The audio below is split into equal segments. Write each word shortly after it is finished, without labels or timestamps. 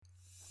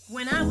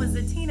When I was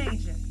a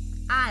teenager,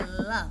 I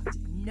loved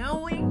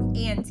knowing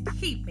and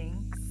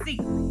keeping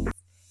secrets.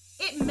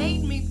 It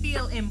made me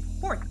feel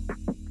important.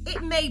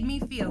 It made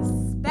me feel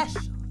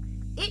special.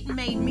 It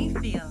made me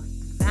feel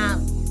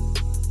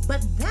valued.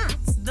 But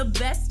that's the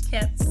best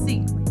kept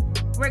secret.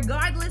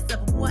 Regardless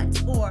of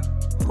what or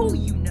who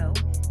you know,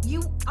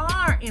 you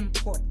are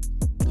important.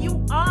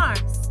 You are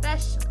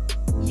special.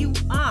 You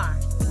are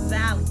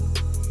valued.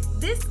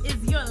 This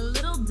is your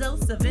little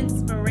dose of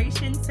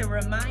inspiration to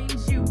remind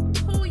you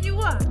who you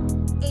are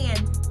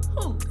and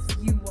whose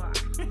you are.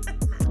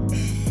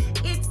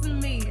 It's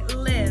me,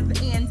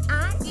 Liv, and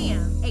I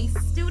am a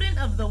student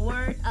of the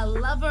word, a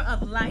lover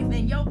of life,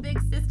 and your big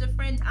sister,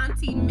 friend,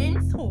 auntie,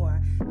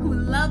 mentor who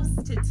loves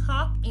to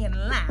talk and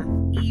laugh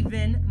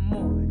even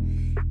more.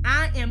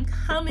 I am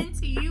coming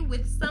to you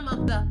with some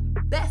of the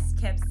best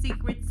kept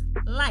secrets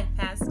life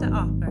has to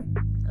offer.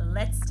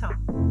 Let's talk.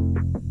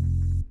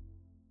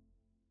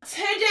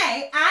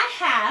 Today, I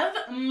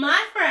have my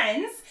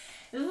friends,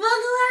 the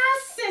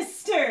Glass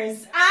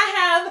Sisters. I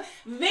have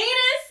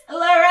Venus,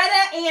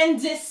 Loretta, and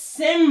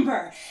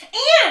December.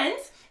 And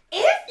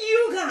if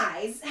you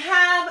guys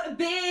have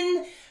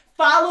been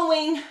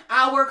following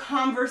our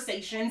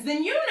conversations,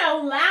 then you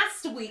know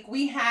last week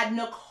we had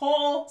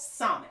Nicole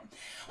Salmon.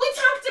 We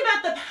talked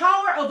about the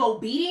power of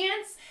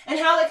obedience and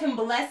how it can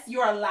bless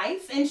your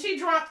life, and she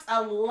dropped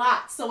a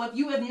lot. So if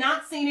you have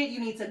not seen it, you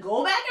need to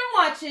go back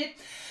and watch it.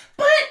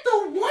 But the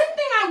one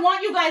thing I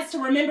want you guys to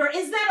remember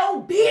is that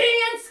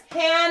obedience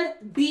can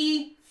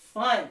be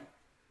fun.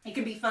 It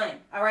can be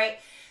fun, all right?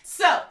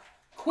 So,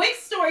 quick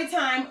story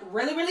time,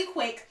 really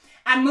quick.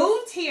 I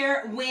moved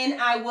here when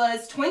I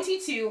was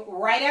 22,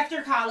 right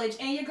after college,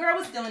 and your girl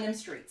was still in them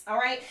streets, all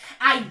right?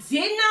 I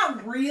did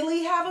not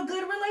really have a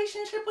good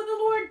relationship with the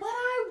Lord, but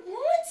I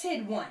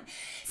wanted one.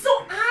 So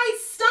I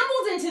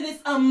stumbled into this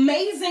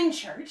amazing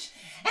church,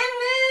 and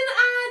then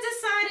I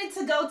decided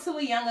to go to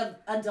a young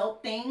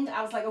adult thing.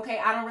 I was like, okay,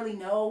 I don't really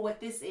know what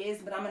this is,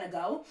 but I'm going to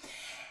go.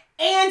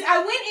 And I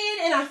went in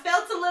and I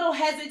felt a little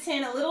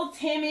hesitant, a little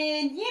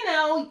timid, you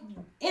know,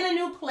 in a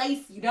new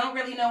place. You don't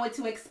really know what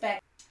to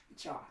expect.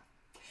 Y'all,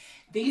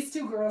 these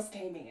two girls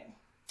came in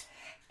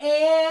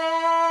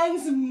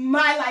and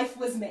my life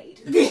was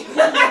made. They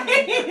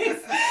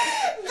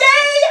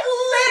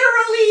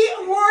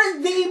literally were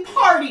the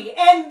party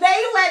and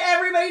they let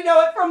everybody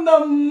know it from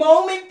the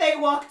moment they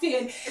walked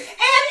in. And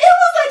it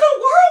was like a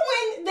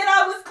whirlwind that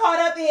I was caught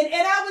up in,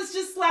 and I was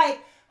just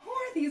like, who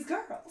are these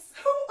girls?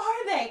 Who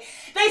are they?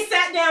 They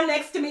sat down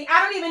next to me. I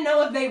don't even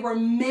know if they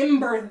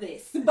remember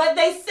this, but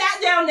they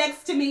sat down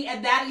next to me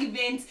at that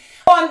event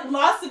on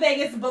Las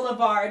Vegas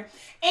Boulevard.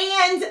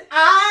 And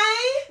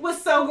I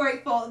was so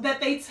grateful that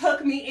they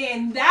took me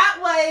in. That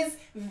was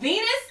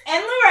Venus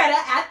and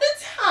Loretta at the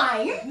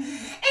time. And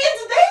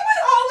they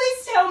would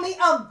always tell me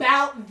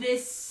about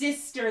this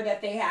sister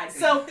that they had.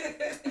 So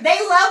they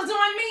loved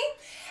on me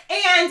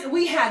and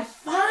we had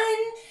fun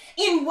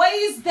in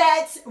ways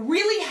that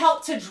really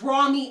helped to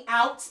draw me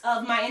out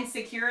of my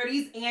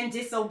insecurities and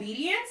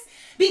disobedience,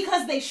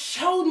 because they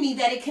showed me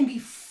that it can be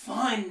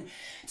fun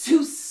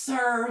to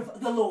serve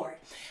the Lord.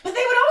 But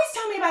they would always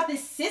tell me about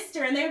this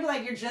sister, and they would be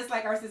like, you're just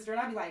like our sister. And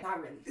I'd be like,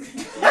 not really. And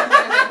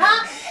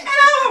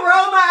I would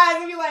roll my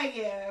eyes and be like,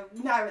 yeah,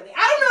 not really.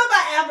 I don't know if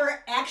I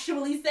ever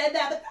actually said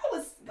that, but that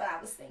was what I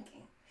was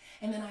thinking.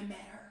 And then I met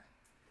her.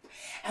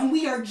 And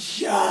we are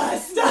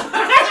just It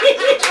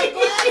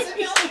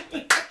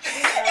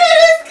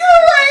is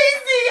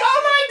crazy. Oh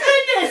my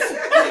goodness.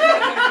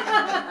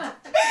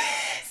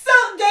 So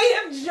they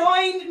have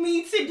joined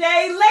me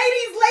today.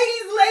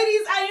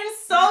 Ladies, I am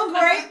so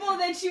grateful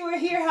that you were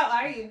here. How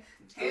are you?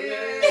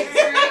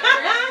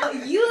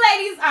 Good. You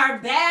ladies are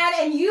bad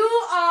and you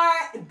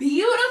are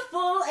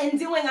beautiful and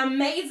doing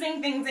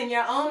amazing things in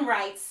your own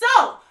right.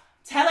 So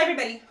tell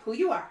everybody who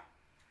you are,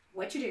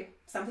 what you do,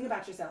 something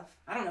about yourself.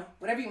 I don't know,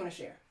 whatever you want to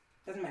share.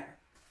 Doesn't matter.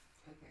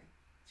 Okay.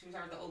 Should we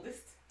start with the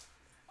oldest?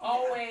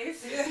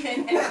 Always.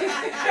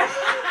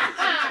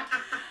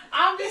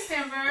 I'm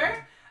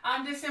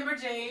December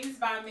James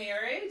by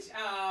marriage.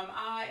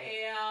 I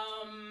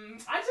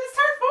just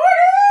turned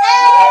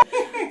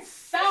 40.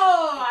 So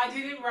I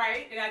did it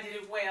right and I did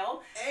it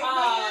well.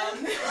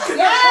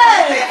 Yes.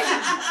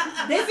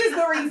 This is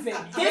the reason.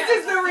 This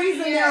is the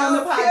reason you're on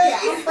the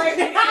podcast.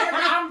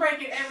 I'm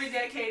breaking every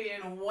decade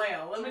in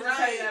well. Let me just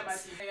tell you that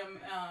much. I am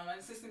an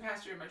assistant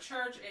pastor in my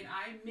church, and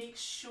I make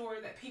sure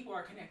that people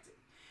are connected.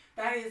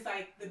 That is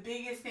like the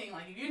biggest thing.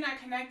 Like if you're not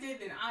connected,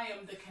 then I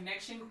am the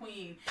connection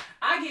queen.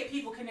 I get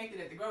people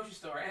connected at the grocery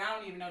store and I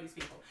don't even know these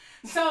people.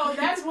 So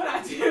that's what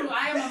I do.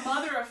 I am a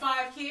mother of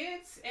 5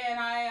 kids and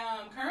I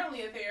am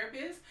currently a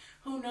therapist.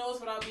 Who knows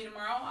what I'll be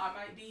tomorrow? I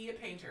might be a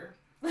painter.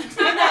 I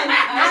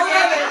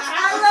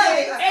love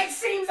it. It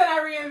seems that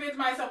I reinvent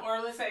myself, or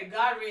let's say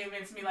God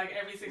reinvents me like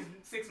every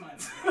six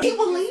months. He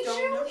will lead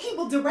you. He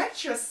will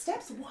direct your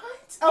steps.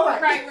 What? All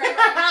right.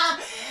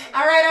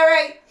 All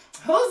right.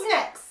 Who's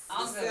next?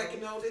 I'm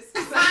second oldest.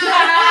 So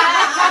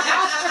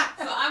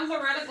I'm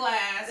Loretta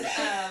Glass,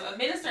 a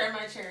minister in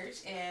my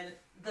church and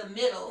the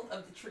middle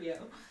of the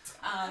trio.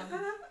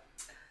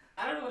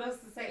 know what else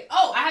to say.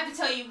 Oh, I have to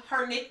tell you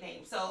her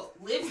nickname. So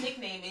Liv's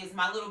nickname is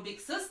my little big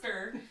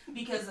sister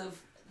because of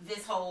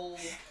this whole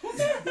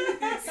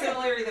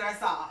similarity that I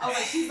saw. I was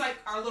like, she's like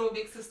our little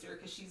big sister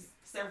because she's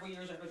several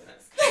years younger than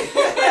us.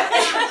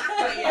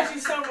 But yeah,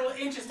 she's several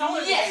inches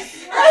taller than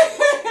yes.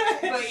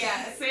 But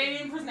yeah,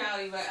 same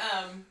personality. But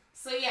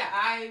so yeah,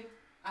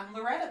 I'm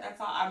Loretta.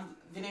 That's all. I've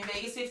been in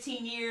Vegas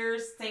 15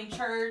 years. Same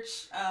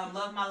church.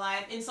 Love my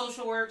life in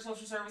social work,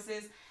 social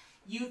services.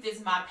 Youth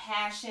is my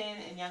passion,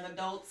 and young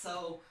adults.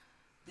 So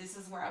this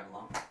is where I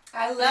belong.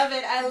 I love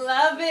it. I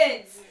love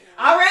it.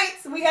 All right,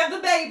 so we have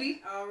the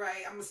baby. All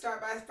right, I'm gonna start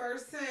by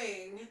first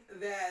saying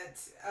that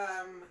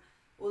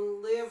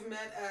when Liv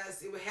met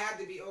us, it had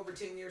to be over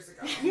 10 years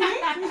ago. Because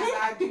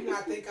I do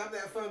not think I'm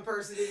that fun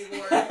person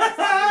anymore.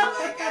 I'm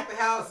like at the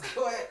house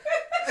going,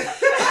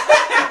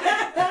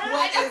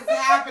 what is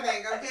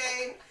happening,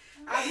 okay?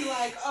 I'd be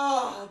like,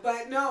 oh,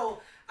 but no.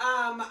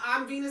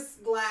 I'm Venus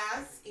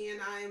Glass, and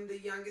I'm the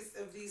youngest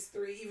of these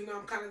three, even though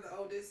I'm kind of the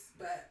oldest,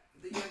 but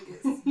the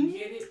youngest.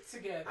 Get it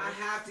together. I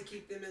have to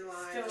keep them in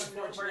line, Still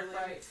unfortunately.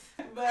 right.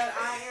 But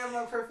I am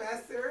a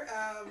professor,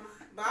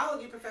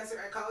 biology professor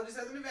at College of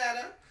Southern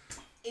Nevada.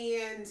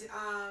 And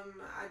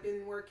I've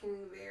been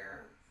working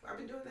there. I've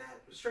been doing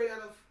that straight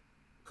out of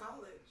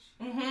college.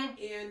 Mm-hmm.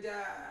 And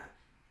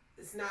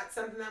it's not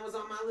something that was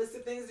on my list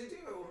of things to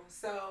do.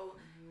 So,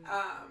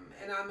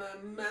 and I'm a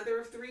mother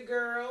of 3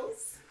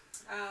 girls.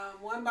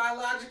 One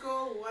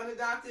biological, one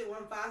adopted,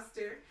 one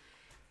foster.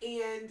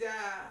 And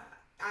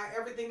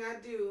everything I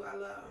do, I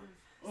love.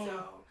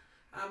 So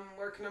I'm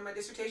working on my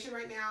dissertation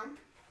right now.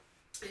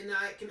 And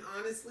I can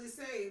honestly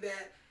say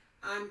that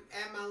I'm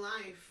at my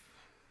life.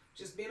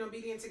 Just being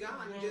obedient to God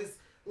and just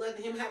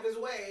letting Him have His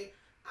way,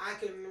 I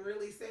can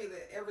really say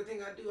that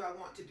everything I do, I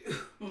want to do.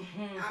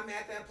 I'm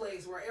at that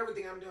place where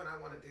everything I'm doing, I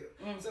want to do.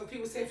 So if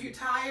people say, if you're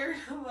tired,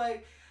 I'm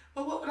like,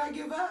 well, what would I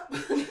give up?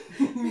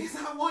 Because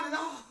I want it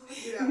all,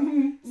 you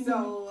know.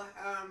 So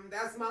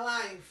that's my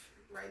life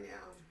right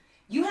now.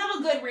 You have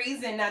a good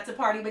reason not to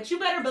party, but you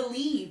better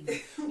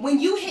believe when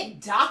you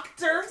hit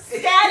doctor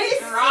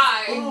status,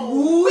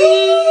 we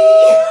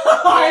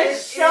are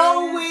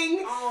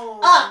showing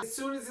up. As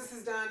soon as this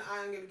is done,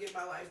 I'm going to get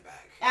my life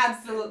back.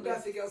 Absolutely.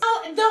 Nothing else.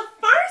 So the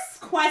first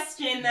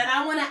question that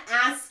I want to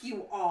ask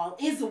you all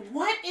is,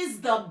 what is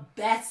the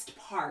best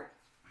part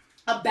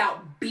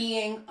about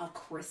being a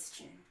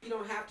Christian? You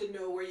don't have to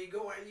know where you're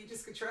going. You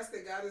just can trust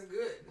that God is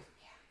good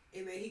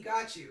and that He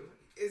got you.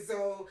 And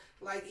so,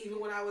 like, even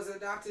when I was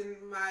adopting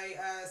my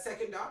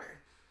second daughter,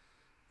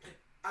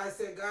 I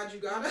said, God, you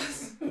got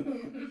us?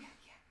 And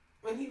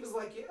He was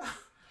like, yeah.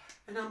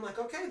 And I'm like,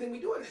 okay, then we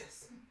doing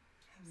this.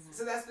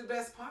 So that's the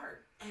best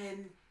part.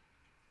 And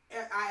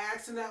I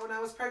asked Him that when I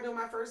was pregnant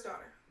with my first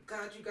daughter.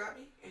 God, you got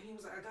me? And He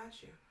was like, I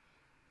got you.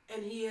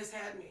 And He has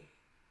had me.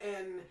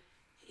 And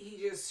He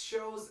just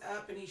shows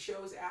up and He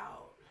shows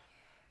out.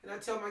 And I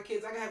tell my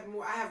kids, I have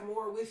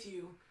more with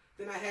you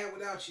than I had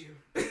without you.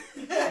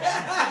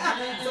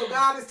 So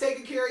God is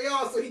taking care of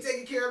y'all, so He's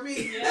taking care of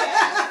me.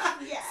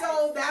 Yes.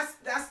 So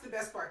that's the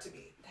best part to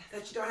me,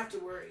 that you don't have to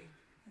worry.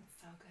 That's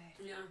so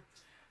good. Yeah.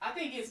 I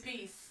think it's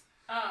peace.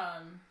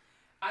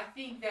 I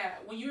think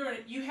that when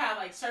you have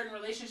like certain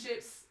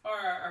relationships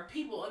or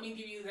people, let me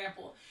give you an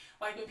example.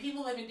 Like when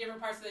people live in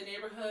different parts of the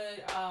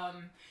neighborhood,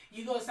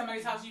 you go to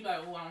somebody's house, you be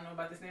like, oh, I don't know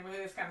about this neighborhood,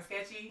 it's kind of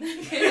sketchy.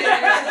 You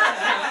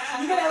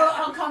get a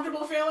little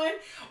uncomfortable feeling.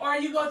 Or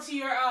you go to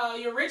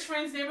your rich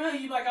friend's neighborhood,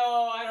 you be like,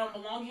 oh, I don't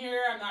belong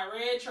here, I'm not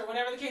rich, or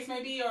whatever the case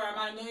may be, or I'm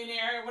not a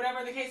millionaire, or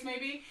whatever the case may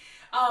be.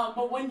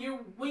 But when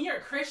you're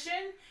a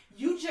Christian,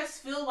 you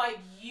just feel like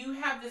you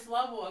have this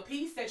level of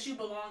peace that you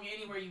belong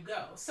anywhere you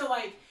go. So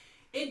like,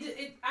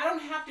 I don't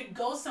have to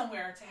go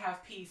somewhere to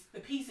have peace. The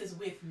peace is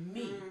with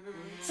me.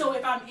 So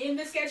if I'm in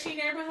the sketchy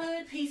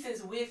neighborhood, peace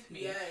is with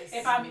me. Yes.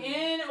 If I'm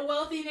in a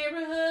wealthy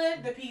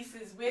neighborhood, the peace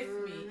is with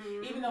me.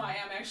 Even though I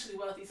am actually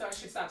wealthy, so I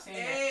should stop saying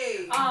that.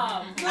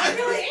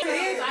 It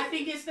is. I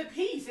think it's the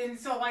peace. And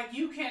so like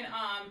you can,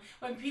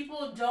 when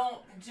people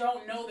don't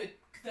know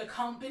the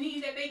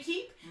company that they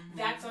keep,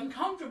 that's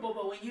uncomfortable.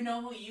 But when you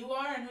know who you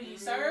are and who you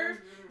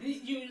serve,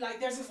 you like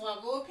there's this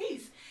level of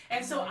peace.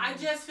 And so I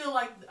just feel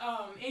like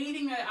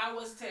anything that I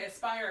was to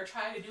aspire or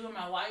try to do in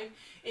my life,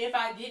 if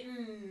I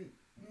didn't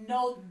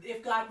know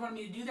if God wanted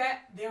me to do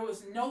that, there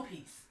was no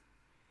peace.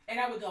 And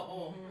I would go,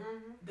 oh,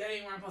 that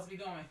ain't where I'm supposed to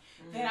be going.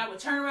 Then I would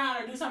turn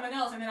around or do something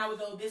else, and then I would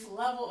go, this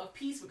level of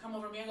peace would come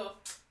over me and go,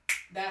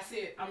 that's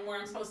it. I'm where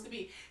I'm supposed to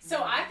be.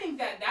 So I think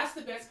that's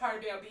the best part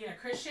about being a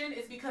Christian,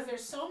 is because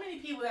there's so many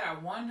people that are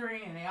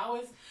wondering, and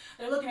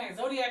they're looking at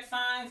zodiac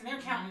signs and they're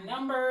counting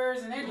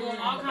numbers and they're doing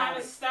all kind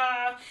of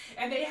stuff,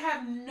 and they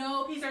have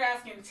no peace. They're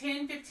asking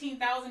 10,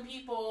 15,000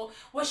 people,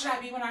 what should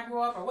I be when I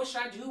grow up, or what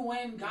should I do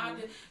when God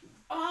did?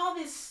 All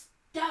this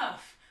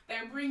stuff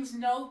that brings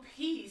no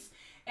peace.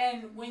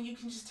 And when you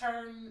can just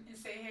turn and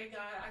say, hey,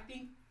 God, I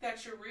think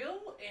that you're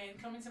real, and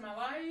come into my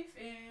life,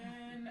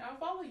 and I'll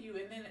follow you.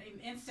 And then an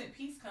instant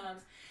peace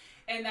comes.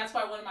 And that's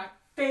why one of my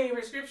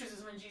favorite scriptures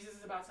is when Jesus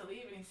is about to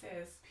leave, and He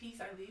says, peace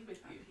I leave with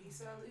you.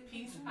 Peace I leave.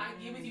 Peace I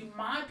give with you,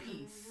 my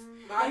peace.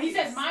 When he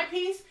says my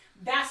peace,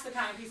 that's the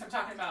kind of peace I'm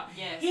talking about.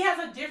 Yes. He has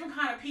a different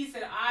kind of peace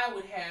that I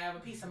would have, a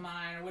peace of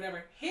mind or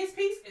whatever. His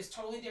peace is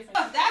totally different.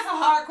 That's a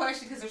hard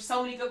question because there's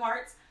so many good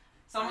parts.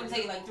 So I'm going to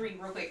tell you like 3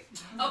 real quick.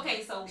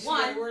 Okay, so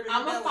one,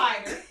 I'm a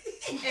fighter.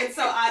 And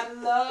so I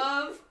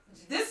love,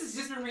 this has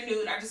just been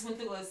renewed. I just went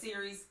through a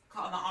series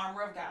called The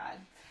Armor of God.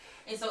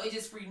 And so it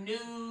just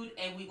renewed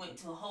and we went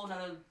to a whole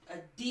nother, a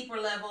deeper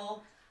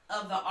level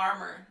of the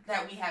armor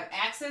that we have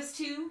access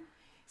to.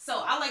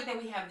 So I like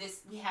that we have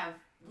this, we have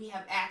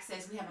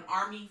access, we have an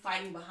army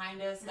fighting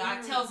behind us.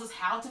 God tells us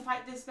how to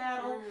fight this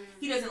battle.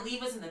 He doesn't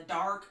leave us in the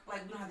dark,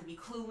 like we don't have to be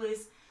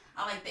clueless.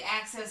 I like the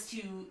access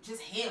to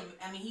just him.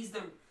 I mean, he's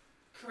the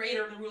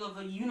creator and the ruler of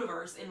the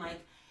universe, and like,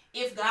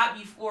 if God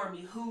be for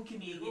me, who can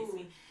be against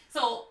me?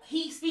 So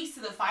he speaks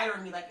to the fighter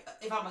in me, like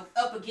if I'm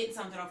up against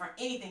something or for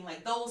anything,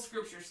 like those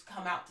scriptures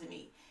come out to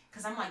me,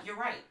 because I'm like, you're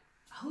right.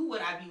 Who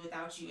would I be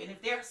without you? And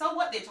if they're, so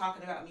what, they're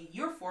talking about me,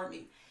 you're for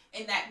me.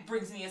 And that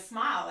brings me a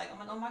smile, like, I'm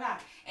like, oh my God.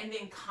 And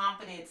then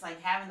confidence, like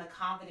having the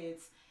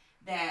confidence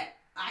that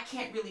I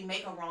can't really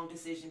make a wrong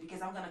decision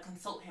because I'm going to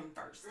consult him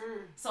first.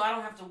 So I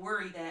don't have to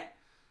worry that,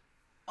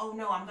 oh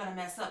no, I'm going to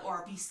mess up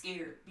or be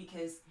scared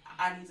because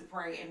I need to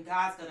pray and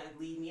God's going to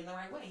lead me in the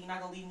right way. He's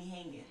not going to leave me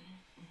hanging.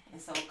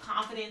 And so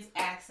confidence,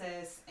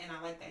 access, and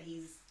I like that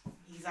he's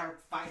our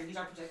fighter. He's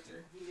our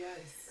protector.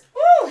 Yes.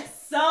 Woo,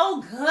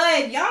 so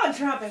good. Y'all are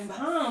dropping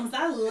bombs.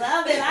 I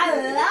love it. I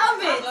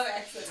love it. I love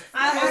access.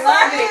 I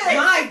love it.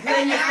 My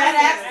goodness, that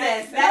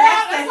access. That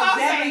access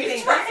is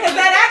everything. Because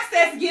that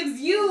access gives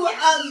you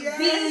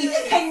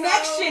the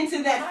connection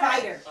to that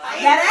fighter.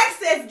 That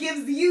access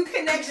gives you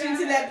connection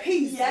to that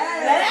peace.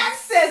 That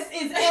access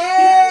is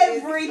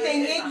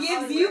everything. It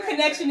gives you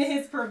connection to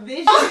his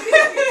provision.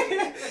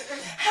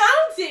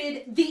 How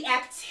did the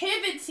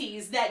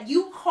activities that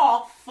you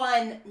call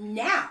fun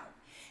now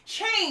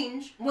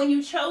change when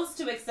you chose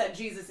to accept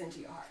Jesus into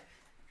your heart?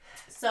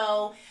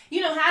 So,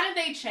 how did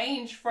they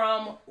change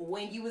from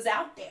when you was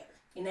out there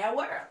in that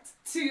world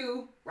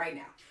to right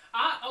now?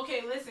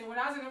 Okay, listen, when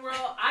I was in the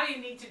world, I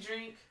didn't need to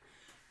drink.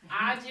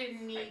 I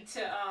didn't need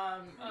to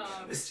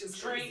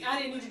drink. I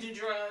didn't need to do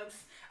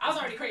drugs. I was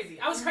already crazy.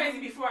 I was crazy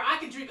before I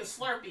could drink a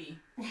Slurpee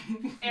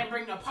and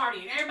bring to a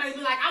party. And everybody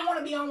be like, I want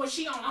to be on what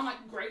she on. I'm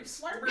like, grape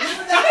Slurpee.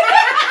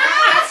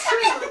 That's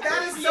true.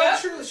 That is so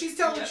true. She's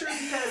telling the truth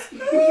because we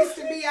used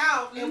to be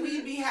out and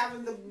we'd be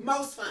having the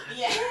most fun.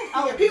 Yeah.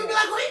 And people be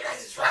like, well, you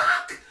guys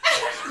drunk.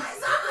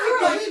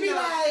 And we'd be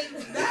like,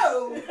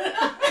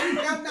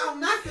 no,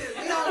 nothing.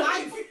 We on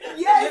life.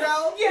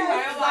 Yes.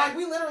 Yes. Like,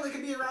 we literally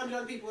could be around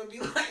young people and be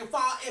like, and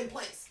fall in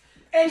place.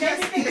 And they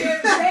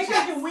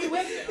think we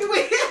with them.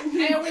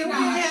 And we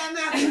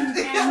not.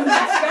 And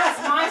that's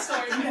my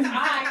story.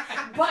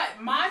 But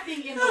my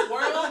thing in the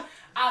world,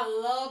 I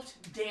loved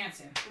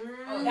dancing.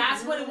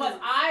 That's what it was.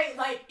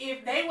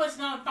 If they was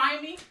gonna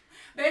find me,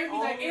 they would be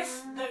like,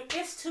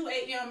 it's 2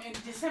 a.m. in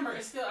December,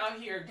 it's still out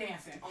here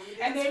dancing.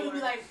 And they would be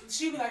like,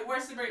 she'd be like,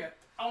 where's Sabrina?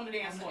 On the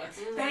dance floor.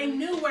 They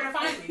knew where to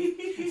find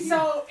me.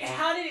 So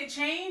how did it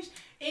change?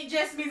 It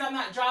just means I'm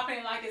not dropping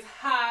it like it's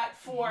hot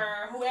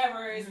for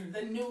whoever is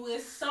the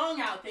newest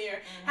song out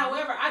there.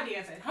 However, I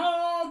dance at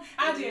home.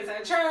 I dance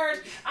at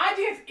church. I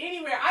dance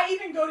anywhere. I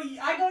go to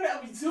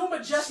Zumba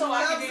just so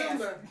I can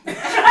dance.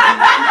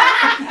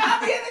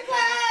 I'll be in the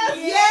class.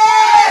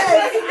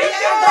 Yes.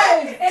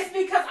 It's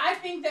because I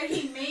think that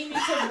he made me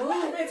to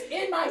move. It's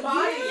in my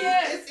body.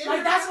 Yes.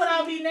 Like that's what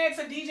I'll be next,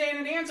 a DJ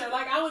and a dancer.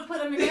 Like I would put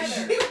them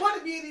together. You want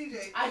to be a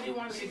DJ? I do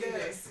want to be a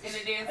DJ. And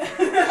a dancer.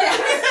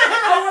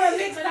 I want to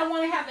mix it. I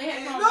want to have the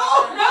headphones. No.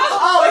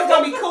 Oh, it's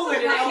gonna be cooler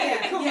than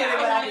cooler than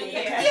what I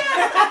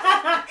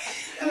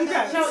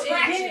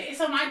did.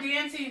 So my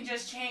dancing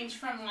just changed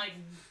from like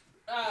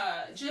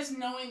just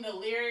knowing the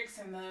lyrics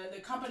and the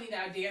company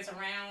that I dance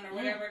around or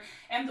whatever,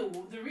 and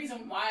the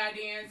reason why I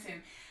dance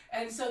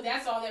and so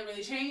that's all that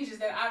really changed is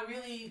that I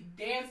really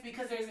dance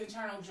because there's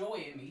internal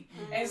joy in me.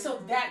 And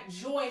so that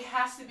joy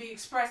has to be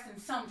expressed in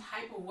some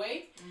type of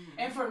way.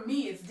 And for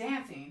me, it's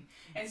dancing.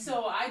 And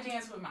so I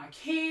dance with my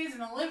kids in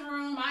the living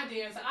room. I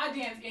dance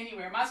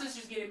anywhere. My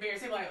sisters get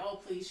embarrassed. They're like, oh,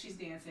 please, she's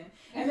dancing.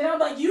 And then I'm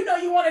like, you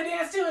want to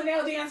dance too, and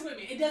they'll dance with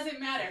me. It doesn't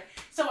matter.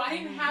 So I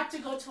didn't have to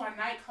go to a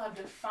nightclub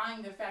to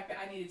find the fact that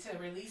I needed to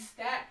release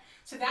that.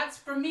 So that's,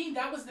 for me,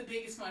 that was the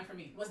biggest one for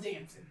me, was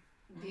dancing.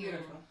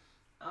 Beautiful.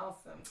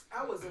 Awesome.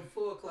 I was a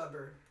full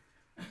clubber,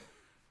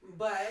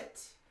 but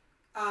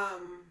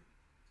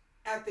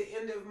at the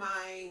end of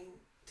my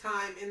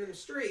time in the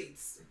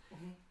streets,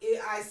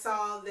 I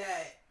saw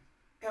that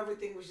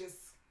everything was just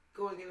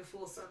going in a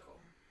full circle,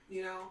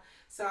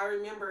 So I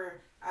remember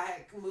I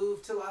had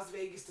moved to Las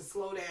Vegas to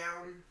slow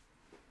down,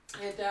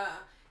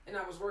 and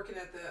I was working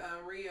at the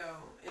Rio,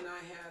 and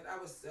I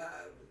was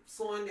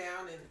slowing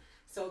down, and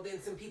so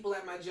then some people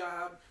at my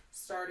job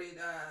started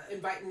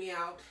inviting me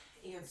out.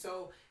 And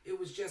so it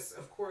was just,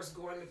 of course,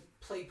 going to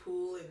play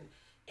pool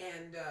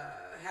and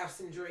have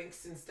some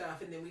drinks and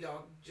stuff, and then we'd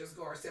all just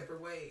go our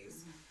separate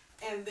ways.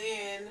 And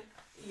then,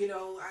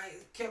 I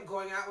kept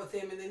going out with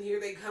them, and then here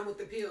they come with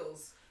the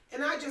pills.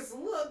 And I just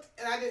looked,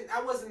 and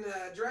I wasn't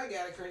a drug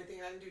addict or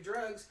anything. I didn't do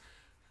drugs.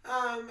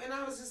 And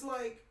I was just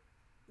like,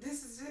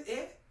 this is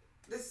it.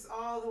 This is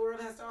all the world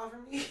has to offer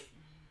me.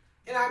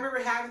 And I remember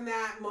having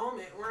that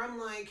moment where I'm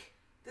like,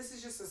 this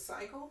is just a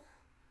cycle.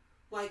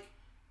 Like,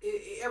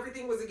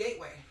 everything was a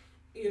gateway,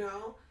 you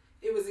know?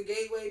 It was a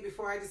gateway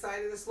before I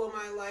decided to slow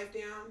my life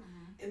down.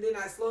 Mm-hmm. And then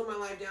I slowed my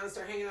life down and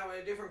started hanging out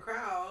with a different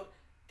crowd.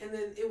 And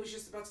then it was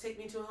just about to take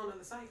me to a whole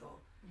other cycle.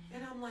 Mm-hmm.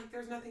 And I'm like,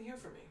 there's nothing here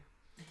for me.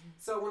 Mm-hmm.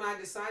 So when I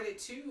decided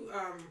to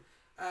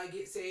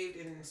get saved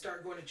and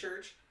start going to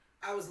church,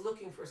 I was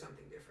looking for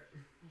something different.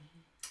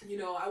 Mm-hmm. You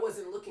know, I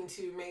wasn't looking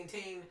to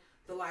maintain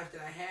the life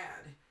that I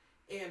had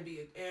and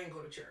go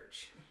to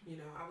church. Mm-hmm. You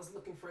know, I was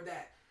looking for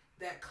that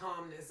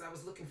calmness. I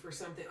was looking for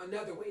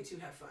another way to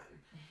have fun.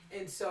 Mm-hmm.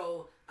 And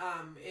so,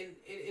 and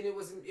it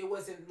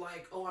wasn't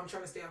like, oh, I'm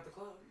trying to stay out the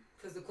club,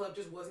 because the club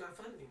just was not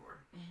fun anymore.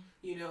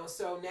 Mm-hmm. You know,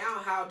 so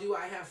now how do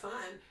I have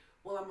fun?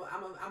 Well,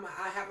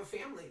 I have a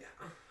family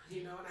now,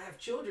 you know, and I have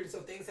children, so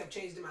things have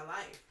changed in my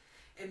life.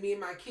 And me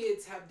and my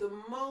kids have the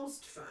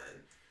most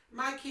fun.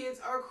 My kids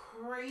are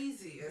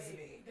crazy as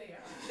me. They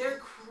are. They're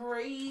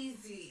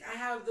crazy. I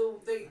have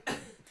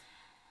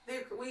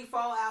we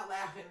fall out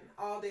laughing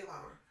all day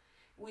long.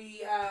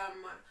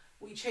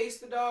 We chase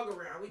the dog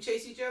around. We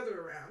chase each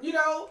other around. You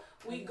know,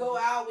 we go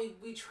out,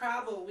 we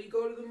travel, we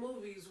go to the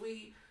movies,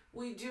 we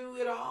do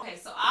it all. Okay,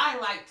 so I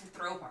like to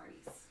throw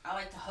parties. I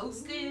like to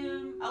host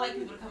them. I like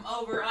people to come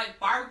over. I like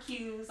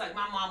barbecues. Like,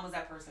 my mom was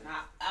that person.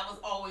 I was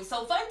always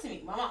so fun to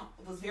me. My mom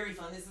was very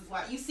fun. This is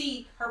why you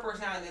see her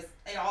personality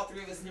in all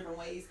three of us in different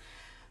ways.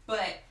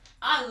 But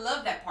I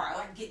love that part. I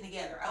like getting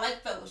together. I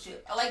like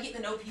fellowship. I like getting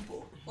to know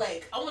people.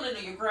 Like, I want to know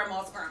your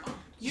grandma's grandma.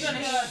 You're gonna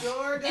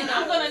and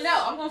I'm gonna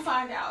know. I'm gonna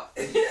find out.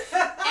 And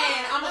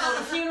I'm gonna go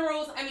to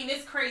funerals. I mean,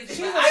 it's crazy.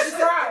 She's a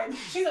scribe.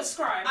 She's a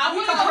scribe.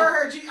 We call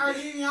her our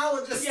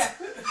genealogist. Yeah.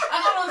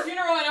 I go to a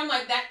funeral and I'm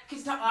like, that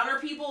is to honor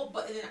people,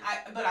 but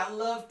I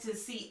love to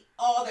see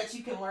all that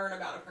you can learn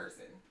about a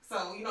person.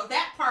 So, you know,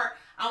 that part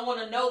I want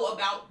to know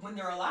about when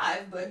they're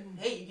alive, but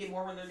hey, you get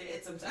more when they're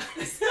dead sometimes.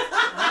 Which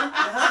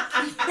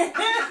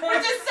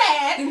is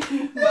sad.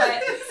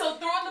 But so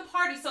throwing the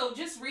party. So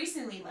just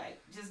recently,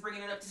 like, just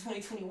bringing it up to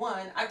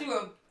 2021, I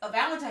threw a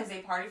Valentine's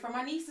Day party for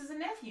my nieces and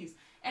nephews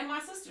and my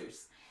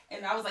sisters.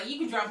 And I was like, you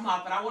can drop them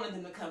off, but I wanted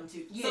them to come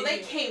too. Yeah, so they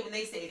came and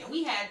they stayed, and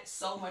we had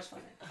so much fun.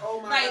 Oh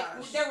my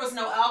gosh. There was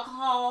no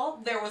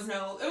alcohol. There was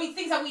no,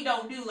 things that we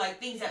don't do, like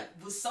things that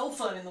was so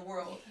fun in the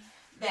world.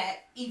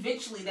 That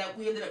eventually that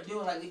we ended up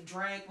doing, like we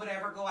drank,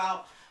 whatever, go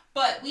out.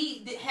 But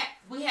we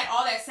had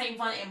all that same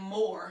fun and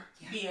more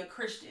being a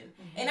Christian.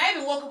 Mm-hmm. And I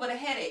even woke up with a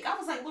headache. I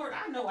was like, Lord,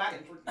 I know I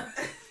didn't drink.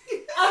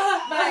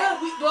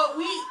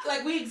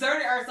 But we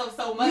exerted ourselves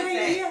so much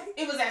that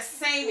it was that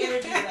same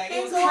energy. Like,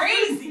 it was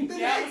crazy.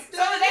 Yeah. So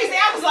the next day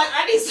I was like,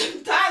 I need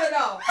some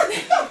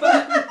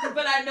Tylenol.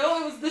 but I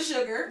know it was the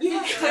sugar.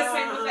 Yeah.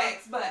 Same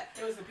effects. But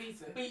it was the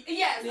pizza.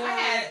 Yes, yeah. I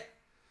had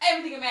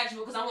everything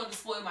imaginable because I wanted to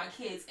spoil my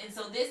kids, and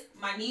so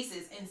my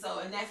nieces and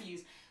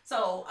nephews.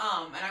 So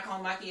and I call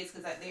them my kids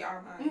because they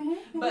are mine.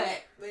 Mm-hmm.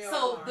 But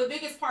so the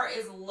biggest part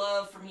is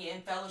love for me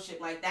and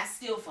fellowship. Like, that's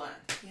still fun,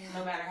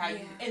 no matter how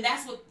and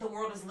that's what the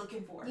world is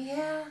looking for.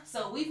 Yeah.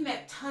 So we've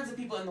met tons of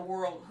people in the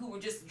world who were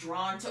just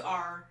drawn to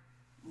our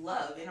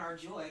love and our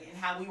joy, and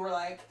how we were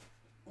like,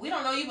 we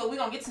don't know you, but we're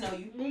going to get to know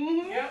you.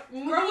 Mm-hmm. Yep.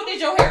 Mm-hmm. Girl, who did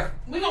your hair?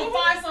 We're going to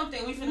find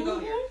something. We finna go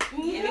here.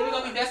 Mm-hmm. And then we're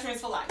going to be best friends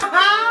for life.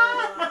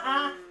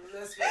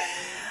 That's right.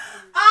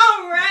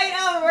 All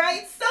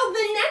right. So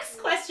the next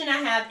question I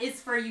have is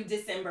for you,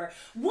 December.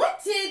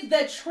 What did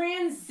the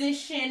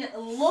transition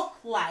look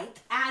like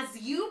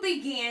as you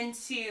began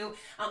to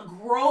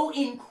grow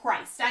in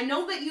Christ? I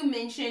know that you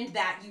mentioned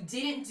that you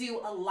didn't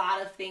do a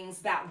lot of things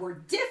that were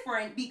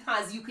different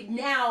because you could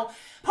now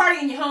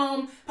party in your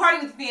home,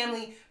 party with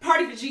family,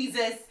 party for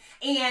Jesus,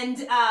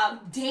 and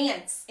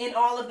dance in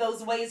all of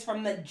those ways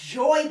from the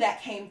joy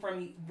that came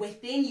from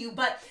within you.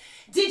 But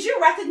did you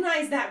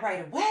recognize that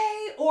right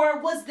away, or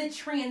was the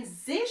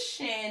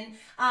transition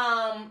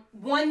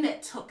one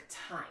that took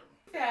time?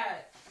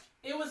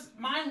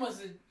 Mine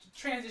was a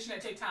transition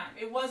that took time.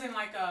 It wasn't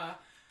like a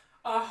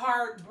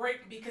hard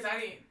break because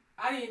I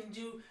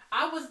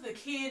was the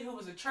kid who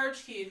was a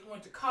church kid who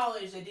went to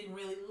college that didn't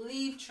really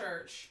leave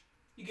church.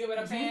 You get what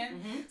I'm saying?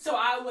 Mm-hmm. So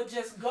I would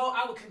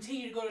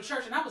continue to go to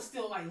church, and I was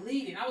still like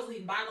leading. I was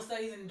leading Bible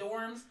studies in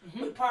dorms,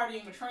 with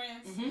partying with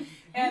friends. Mm-hmm.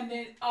 And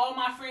then all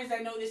my friends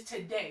that know this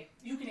today,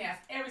 you can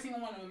ask every single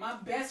one of them. My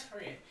best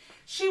friend,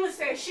 she would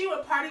say she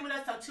would party with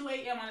us till 2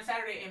 a.m. on a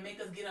Saturday and make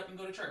us get up and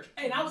go to church.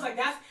 And I was like,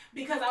 that's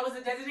because I was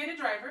a designated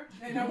driver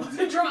and I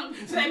wasn't drunk.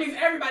 So that means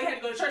everybody had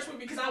to go to church with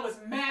me because I was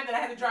mad that I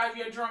had to drive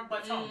your drunk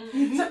butts home.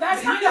 Mm-hmm. So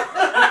that's kind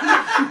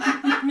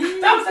of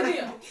That was the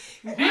deal.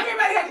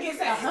 Everybody had to get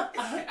saved.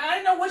 I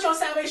didn't know what your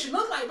salvation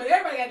looked like, but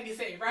everybody had to get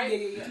saved, right?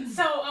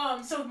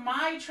 Yeah. So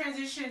my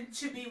transition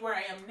to be where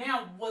I am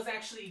now was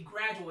actually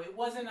gradual. It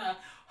wasn't a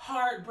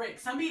hard break.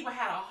 Some people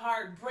had a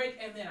hard break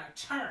and then a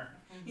turn.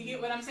 You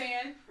get what I'm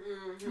saying?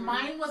 Mm-hmm.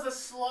 Mine was a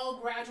slow,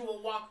 gradual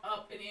walk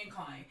up an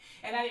incline,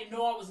 and I didn't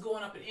know I was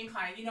going up an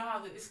incline. You know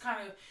how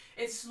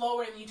it's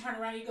slower, and you turn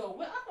around and you go,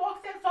 well, I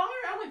walked that far?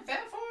 I went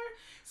that far?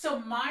 So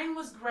mine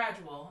was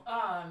gradual.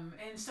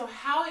 And so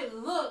how it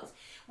looked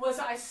was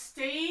I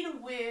stayed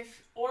with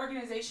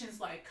organizations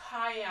like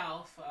Chi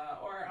Alpha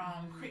or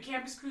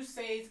Campus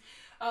Crusades,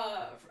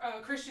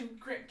 Christian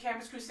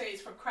Campus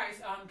Crusades for Christ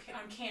on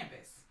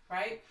campus,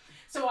 right?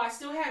 So I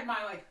still had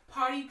my like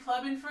party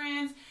clubbing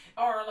friends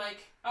or like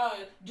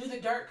do the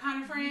dirt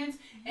kind of friends,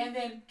 and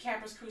then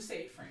Campus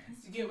Crusade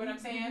friends. You get what I'm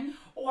saying?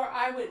 Or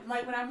I would,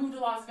 like when I moved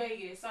to Las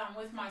Vegas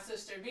with my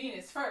sister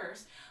Venus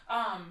first,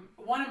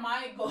 one of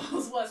my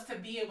goals was to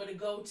be able to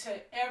go to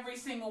every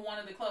single one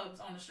of the clubs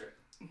on the strip.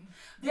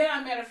 Then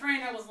I met a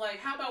friend that was like,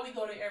 how about we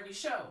go to every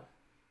show?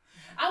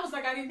 I was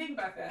like, I didn't think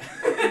about that.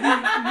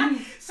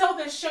 So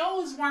the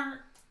shows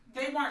weren't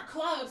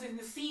clubs in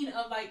the scene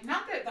of like,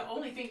 not that the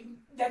only thing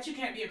that you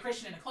can't be a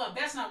Christian in a club,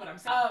 that's not what I'm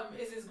saying.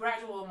 Is this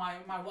gradual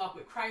my walk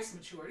with Christ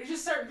matured. There's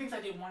just certain things I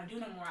didn't want to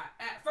do no more.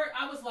 At first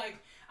I was like,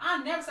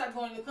 I never stopped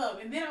going to the club,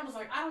 and then I was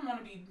like, I don't want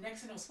to be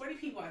next to no sweaty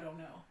people I don't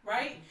know,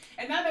 right?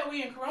 And now that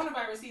we're in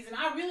coronavirus season,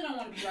 I really don't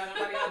want to be around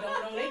nobody I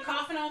don't know. They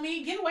coughing on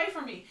me, get away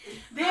from me.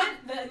 Then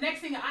the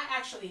next thing, I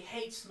actually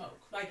hate smoke.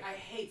 Like I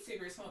hate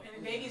cigarette smoke. And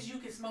in Vegas you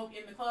can smoke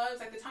in the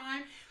clubs at the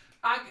time.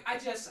 I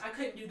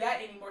couldn't do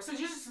that anymore. So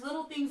just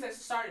little things that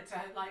started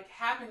to like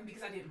happen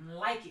because I didn't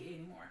like it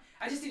anymore.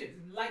 I just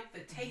didn't like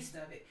the taste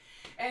of it.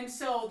 And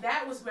so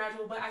that was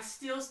gradual, but I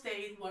still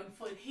stayed one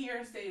foot here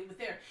and stayed with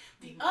there.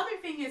 The other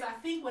thing is, I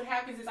think what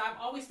happens is I've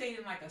always stayed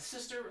in like a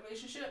sister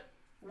relationship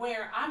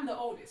where I'm the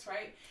oldest,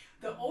 right?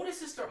 The oldest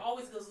sister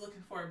always goes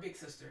looking for a big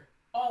sister.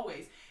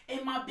 Always.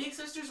 And my big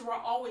sisters were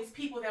always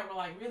people that were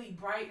like really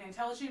bright and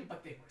intelligent,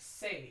 but they were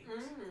saved.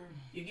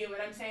 You get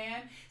what I'm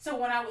saying? So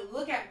when I would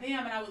look at them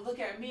and I would look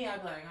at me,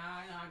 I'd be like,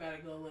 I know I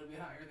gotta go a little bit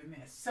higher than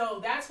this.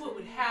 So that's what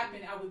would happen.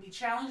 I would be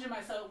challenging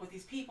myself with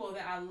these people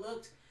that I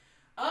looked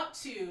up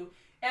to,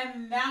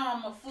 and now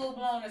I'm a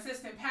full-blown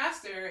assistant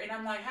pastor, and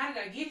I'm like, how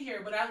did I get here?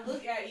 But I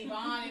look at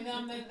Yvonne and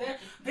them,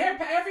 they're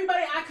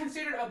everybody I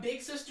considered a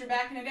big sister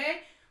back in the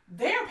day,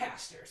 they're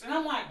pastors. And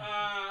I'm like,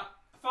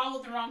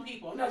 followed the wrong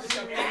people. No, just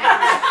joking. I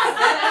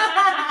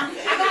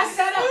got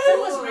set up. So it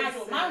was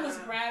gradual. Mine was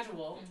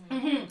gradual.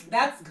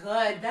 That's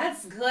good.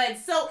 That's good.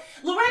 So,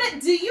 Loretta,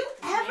 do you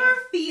ever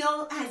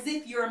feel as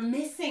if you're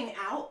missing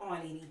out on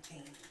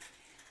anything?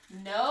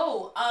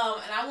 No.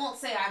 And I won't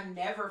say I've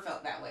never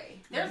felt that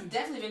way. There's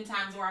definitely been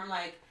times where I'm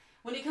like,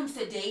 when it comes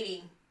to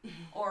dating,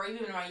 or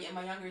even in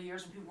my younger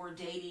years when people were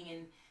dating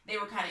and they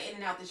were kind of in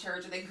and out the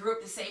church, or they grew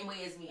up the same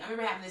way as me. I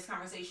remember having this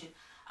conversation.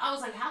 I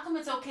was like, how come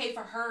it's okay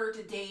for her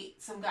to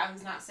date some guy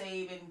who's not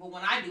saved, but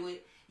when I do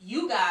it,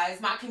 you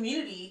guys, my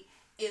community,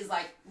 is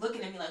like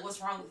looking at me like, what's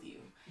wrong with you?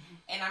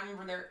 And I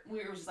remember we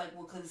were just like,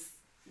 well, because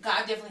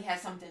God definitely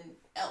has something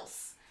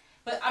else.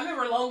 But I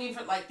remember longing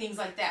for like things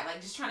like that,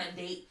 like just trying to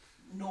date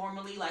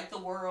normally like the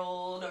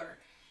world, or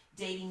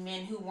dating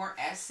men who weren't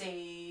as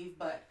saved,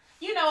 but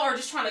you know, or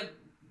just trying to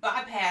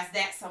bypass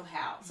that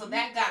somehow. So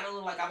that got a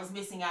little like I was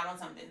missing out on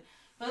something.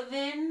 But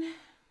then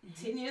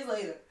 10 years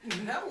later,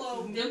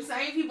 hello, them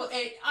same people,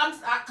 and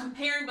I'm not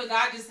comparing, but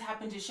God just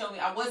happened to show me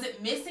I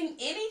wasn't missing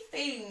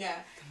anything.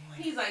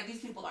 He's like, these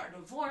people are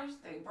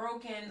divorced, they're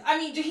broken. I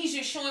mean, he's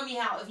just showing me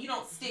how if you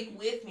don't stick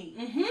with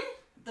me,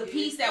 the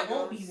peace that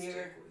won't be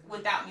there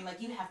without me.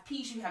 Like, you have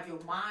peace, you have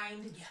your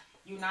mind,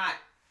 you're not,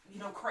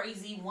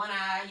 crazy, one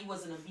eye, you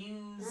wasn't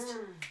abused,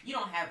 you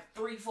don't have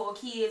 3-4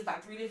 kids by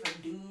 3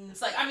 different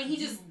dudes. Like, I mean, he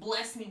just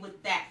blessed me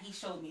with that. He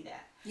showed me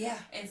that. Yeah.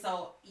 And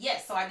so,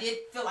 yes, so I did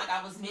feel like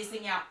I was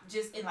missing out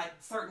just in like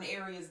certain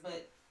areas,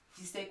 but if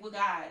you stick with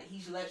God,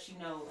 he lets you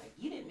know, like,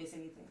 you didn't miss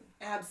anything.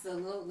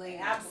 Absolutely,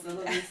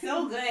 absolutely.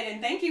 So good.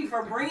 And thank you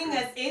for bringing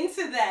us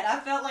into that.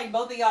 I felt like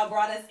both of y'all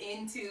brought us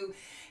into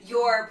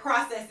your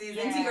processes,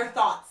 into your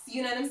thoughts.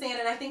 You know what I'm saying?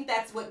 And I think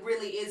that's what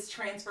really is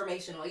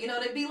transformational.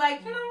 To be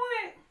like, you know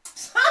what?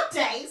 Some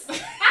days,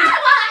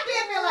 I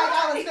did feel like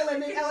I was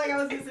like I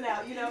was missing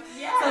out,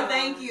 Yeah. So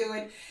thank you.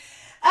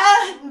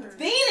 And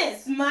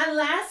Venus, my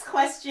last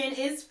question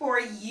is for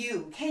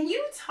you. Can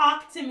you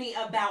talk to me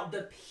about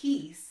the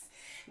peace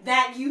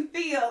that you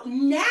feel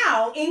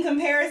now in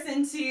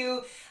comparison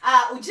to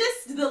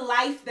just the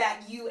life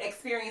that you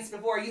experienced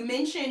before? You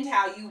mentioned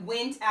how you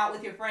went out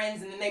with your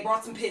friends and then they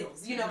brought some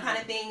pills, kind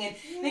of thing. And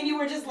then you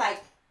were just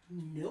like,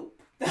 nope.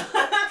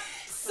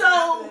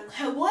 So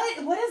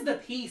what is the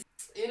peace?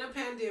 In a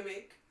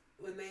pandemic,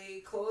 when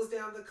they closed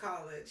down the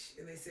college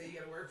and they said you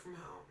got to work from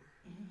home,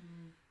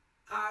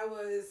 I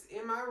was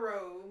in my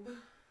robe.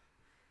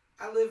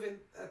 I live in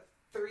a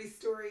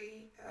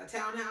 3-story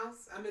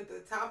townhouse. I'm at the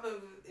top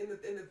in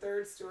the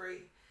 3rd story.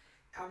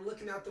 I'm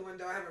looking out the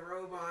window. I have a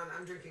robe on.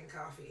 I'm drinking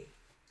coffee.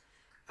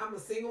 I'm a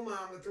single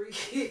mom with 3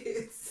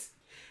 kids.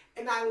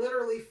 And I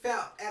literally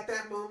felt at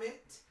that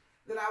moment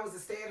that I was a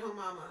stay-at-home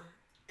mama,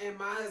 and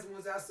my husband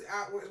was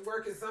out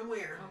working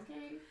somewhere.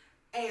 Okay.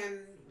 And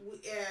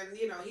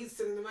he's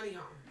sending the money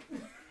home.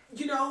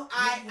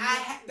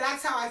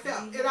 That's how I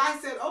felt. And I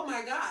said, oh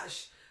my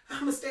gosh,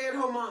 I'm a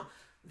stay-at-home mom.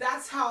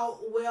 That's how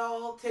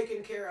well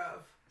taken care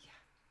of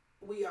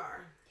we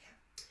are.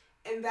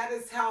 Yeah. And that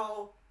is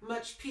how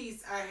much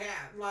peace I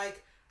had.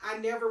 Like, I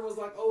never was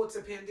like, oh, it's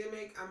a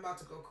pandemic, I'm about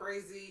to go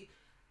crazy.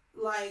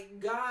 Like,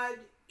 God,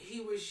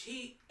 he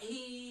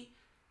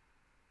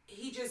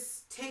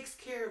just takes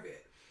care of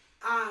it.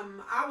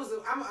 I was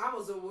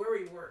a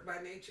worrywart by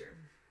nature.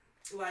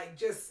 Like,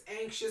 just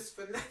anxious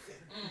for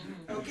nothing.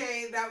 Mm-hmm.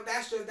 Okay, that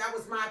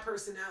was my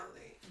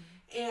personality.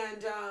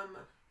 Mm-hmm.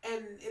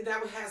 And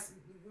that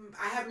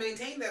I have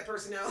maintained that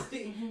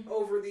personality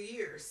over the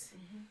years.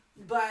 Mm-hmm.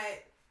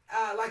 But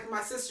like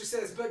my sister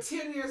says, but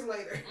 10 years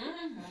later,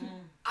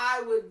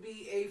 I would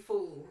be a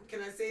fool.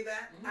 Can I say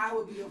that? I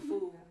would be a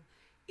fool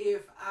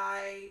if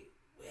I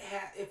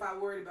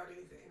worried about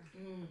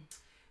anything.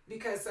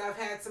 Because I've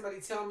had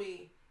somebody tell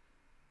me,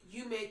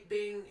 you make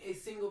being a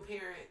single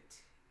parent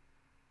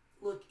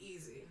look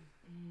easy.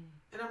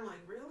 And I'm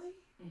like, really?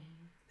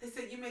 They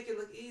said, you make it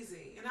look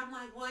easy. And I'm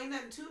like, well, ain't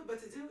nothing to it but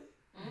to do it.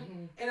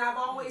 And I've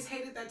always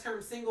hated that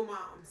term, single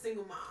mom.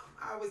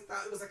 I always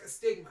thought it was like a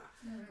stigma.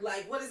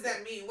 Like, what does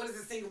that mean? What is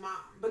a single mom?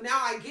 But now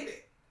I get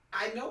it.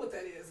 I know what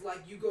that is.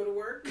 Like, you go to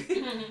work,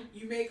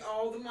 you make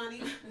all the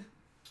money,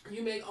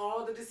 you make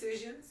all the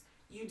decisions,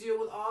 you deal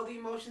with all the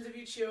emotions of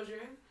your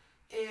children,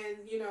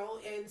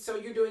 and so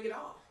you're doing it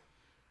all.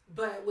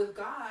 But with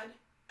God,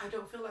 I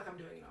don't feel like I'm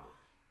doing it all.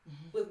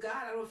 With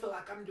God, I don't feel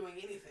like I'm doing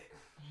anything.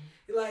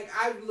 Like,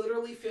 I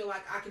literally feel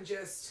like I can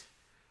just,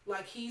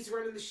 like, he's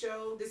running the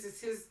show, this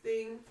is his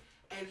thing,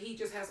 and he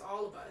just has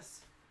all of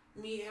us,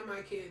 me and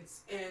my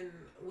kids, and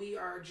we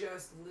are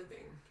just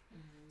living.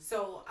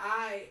 So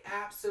I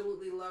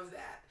absolutely love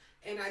that.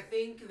 And I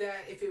think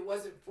that if it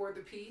wasn't for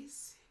the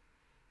peace,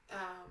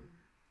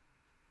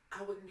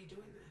 I wouldn't be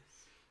doing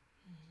this.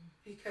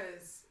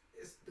 Because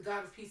it's the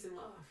God of peace and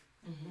love.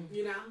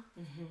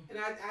 And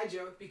I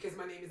joke because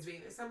my name is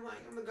Venus. I'm like,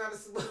 I'm the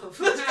goddess of love.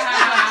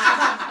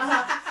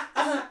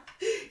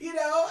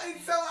 And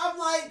so I'm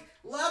like,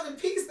 love and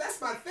peace, that's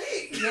my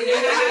thing. Like,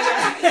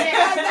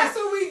 that's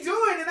what we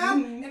doing.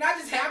 And I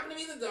just happen to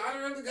be the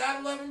daughter of the God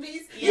of love and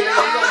peace. Yeah,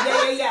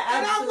 absolutely.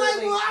 And I'm like,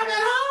 well, I'm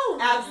at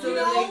home.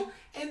 Absolutely.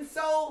 And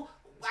so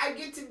I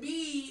get to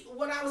be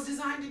what I was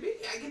designed to be.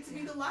 I get to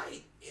be the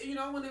light.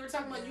 When they were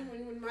talking about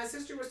when my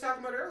sister was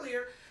talking about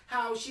earlier,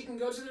 how she can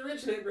go to the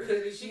rich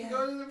neighborhood and she can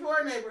go to the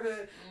poor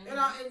neighborhood,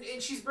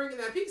 and she's bringing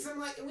that peace. I'm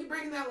like, and we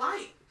bringing that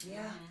light.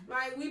 Yeah.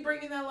 Like, we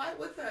bringing that light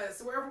with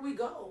us wherever we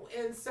go.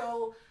 And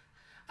so,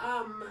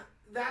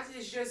 that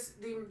is just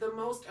the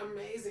most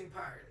amazing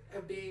part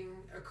of being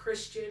a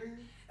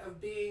Christian, of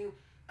being,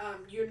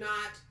 you're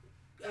not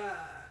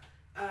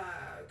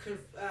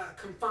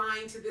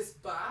confined to this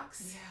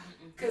box.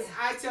 Because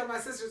I tell my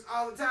sisters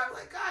all the time,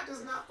 like, God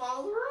does not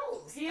follow the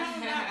rules.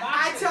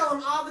 I tell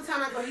them all the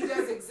time, I go, he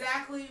does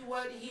exactly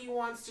what he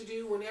wants to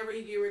do whenever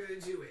he get ready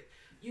to do it.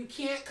 You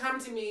can't come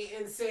to me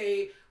and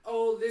say,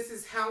 oh, this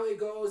is how it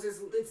goes,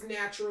 it's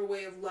natural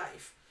way of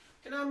life.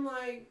 And I'm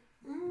like,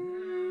 I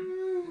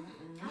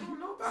don't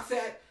know about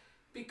that,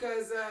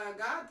 because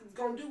God's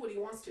going to do what he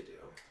wants to do.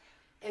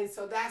 And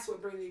so that's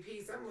what brings me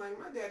peace. I'm like,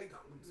 my daddy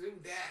gonna do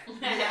that.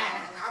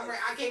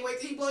 I can't wait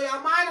till he blow y'all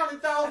mind on it,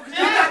 though. He's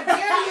not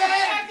there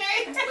yet,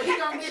 but he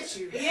gonna get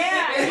you.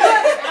 Yeah.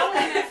 I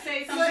want to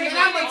say something. And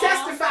I'm gonna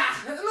testify.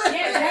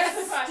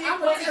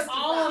 Yeah,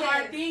 all of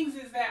our things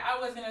is that I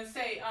was gonna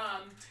say,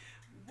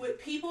 with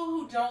people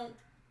who don't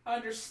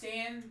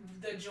understand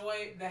the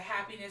joy, the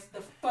happiness,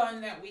 the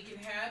fun that we can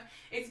have,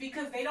 it's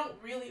because they don't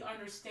really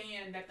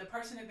understand that the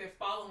person that they're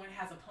following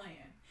has a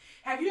plan.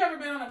 Have you ever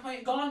been on a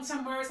plane, gone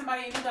somewhere,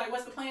 somebody and you're like,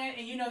 what's the plan?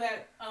 And you know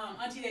that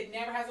auntie that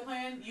never has a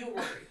plan, you're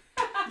worried.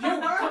 You're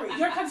worried.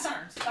 You're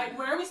concerned. Like,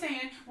 where are we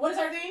staying? What is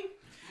our thing?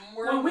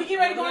 When we get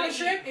ready to go on a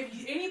trip,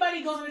 if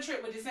anybody goes on a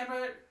trip with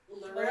December,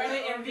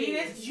 Loretta and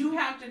Venus, you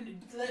have to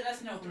let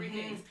us know three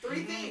things.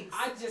 Three things.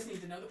 I just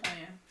need to know the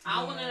plan.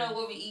 I want to know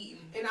what we're eating.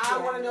 And I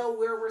want to know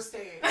where we're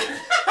staying.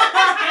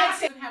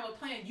 And have a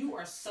plan. You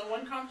are so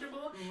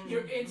uncomfortable.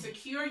 You're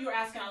insecure. You're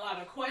asking a lot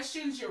of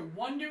questions. You're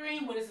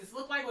wondering, what does this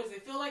look like? What does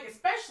it feel like?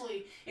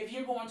 Especially if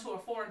you're going to a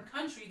foreign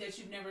country that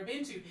you've never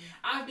been to.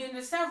 I've been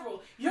to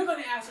several. You're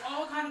going to ask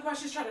all kind of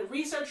questions, try to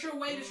research your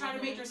way to try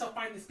to make yourself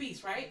find this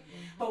peace, right?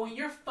 But when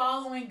you're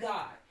following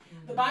God,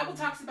 the Bible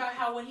talks about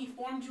how when he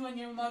formed you in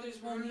your mother's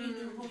womb, he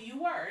knew who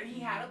you were, and he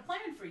had a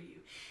plan for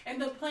you.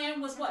 And the plan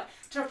was what?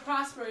 To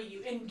prosper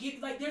you and give,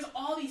 like, there's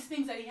all these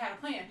things that he had a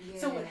plan. Yeah.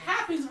 So what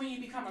happens when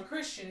you become a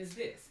Christian is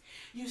this.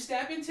 You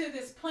step into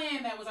this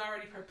plan that was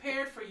already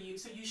prepared for you,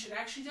 so you should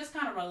actually just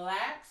kind of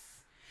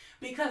relax,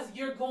 because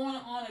you're going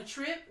on a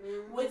trip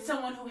with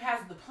someone who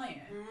has the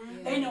plan.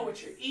 They know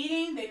what you're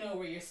eating, they know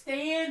where you're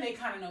staying, they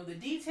kind of know the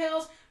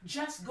details.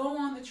 Just go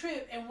on the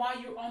trip, and while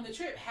you're on the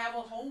trip, have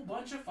a whole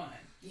bunch of fun.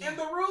 And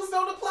the rules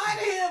don't apply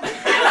to him.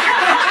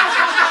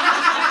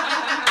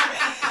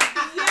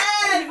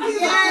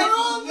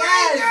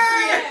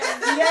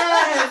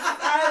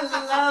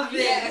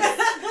 Yes.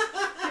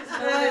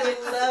 I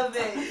love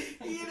it.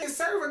 You know,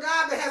 serve a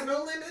God that has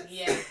no limits.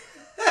 Yeah.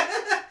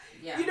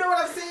 Yeah. You know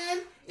what I'm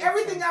saying?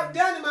 Everything I've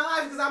done in my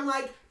life, because I'm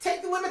like,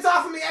 take the limits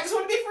off of me. I just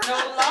want to be free.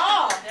 No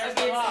law. There's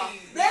no law.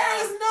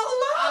 There is no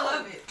law. I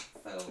love it.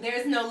 So.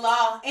 There's no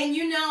law. And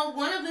you know,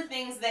 one of the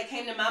things that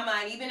came to my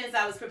mind, even as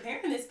I was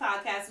preparing this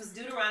podcast, was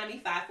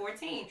Deuteronomy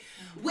 5:14,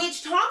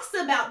 which talks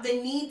about the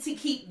need to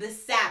keep the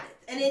Sabbath.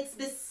 And it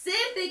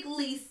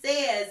specifically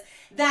says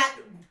that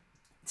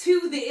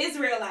to the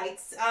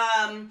Israelites,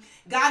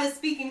 God is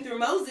speaking through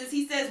Moses.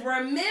 He says,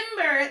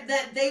 remember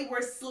that they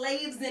were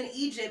slaves in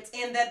Egypt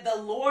and that the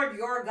Lord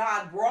your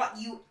God brought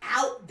you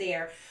out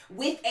there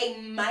with a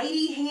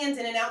mighty hand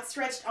and an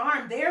outstretched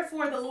arm.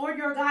 Therefore, the Lord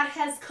your God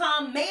has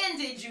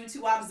commanded you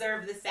to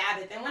observe the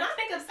Sabbath. And when I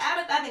think of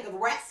Sabbath, I think of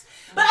rest,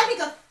 but I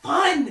think of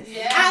fun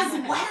as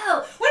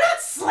well. We're not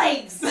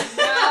slaves. No.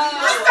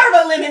 I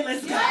serve a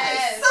limitless God.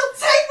 Yes.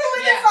 So take the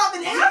limits off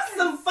and have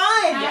some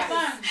fun. Have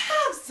fun.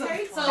 Have some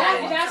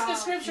fun. That's the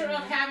scripture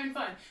of having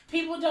fun.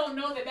 People don't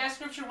know that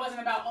scripture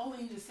wasn't about, oh, we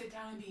need to sit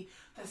down and be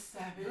the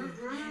Sabbath.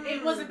 Mm-hmm.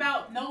 It was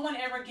about no one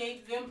ever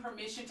gave them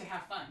permission to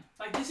have fun.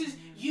 Like this is,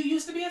 you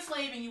used to be a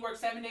slave and you worked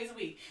 7 days a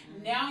week.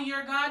 Now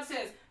your God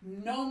says,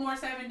 no more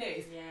 7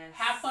 days. Yes.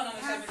 Have fun on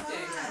the seventh day.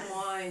 Come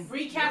on.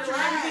 Recapture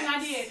everything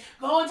I did.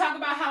 Go and talk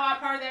about how I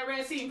parted that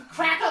Red Sea.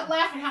 Crack up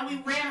laughing how we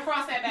ran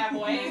across that bad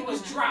boy and it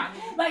was dry.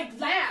 Like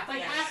laugh,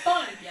 like have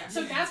fun. Yeah.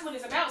 So that's what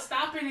it's about.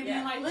 Stopping and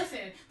being like,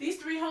 listen, these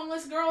 3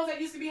 homeless girls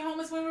that used to be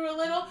homeless when we were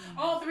little,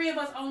 all 3 of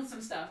us own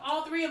some stuff.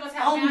 All 3 of us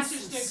have Own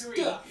master's some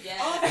degree. stuff. Yes.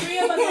 All 3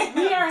 of us,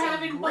 we are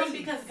having fun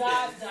because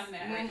God's done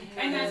that. Mhm.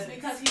 And that's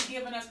because He's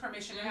given us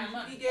permission to have He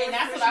money. gave And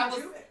us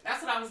permission to it.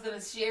 that's what I was gonna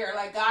share.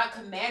 Like God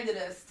commanded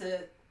us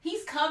to.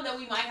 He's come that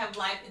we might have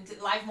life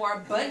more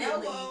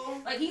abundantly.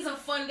 Hello. Like He's a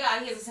fun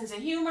God. He has a sense of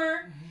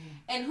humor,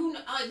 and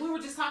like we were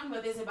just talking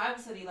about this in Bible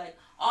study. Like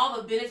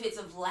all the benefits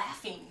of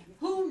laughing.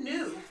 Who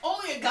knew?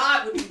 Only a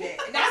God would do that,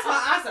 and that's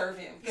why I serve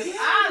Him because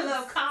I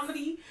love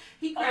comedy.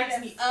 He cracks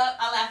me up.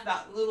 I laugh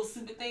about little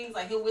stupid things.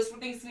 Like He'll whisper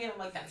things to me, and I'm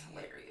like, that's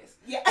hilarious.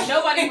 Yeah.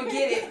 Nobody would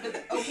get it,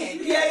 but okay.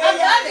 Yeah, I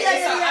love it.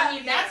 yeah, So yeah. I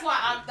mean, that's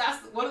why that's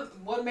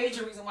one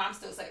major reason why I'm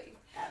still saved.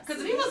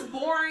 Because if He was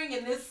boring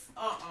and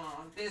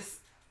this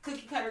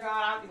cookie cutter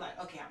God, I'd be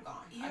like, okay, I'm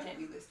gone. I can't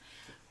do this.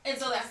 And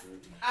so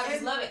I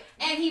just love it.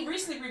 And He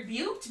recently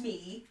rebuked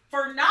me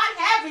for not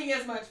having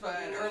as much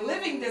fun or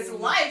living this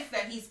life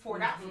that He's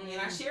poured out for me.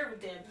 And I shared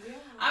with them. Yeah.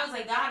 I was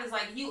like, God is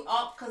like, you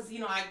all, because,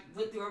 I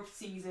went through a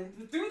season.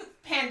 Through the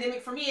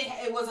pandemic, for me,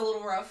 it was a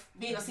little rough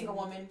being a single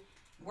woman,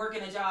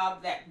 working a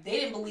job that they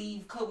didn't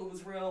believe COVID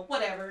was real,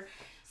 whatever.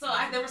 So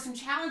there were some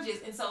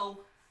challenges. And so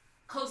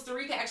Costa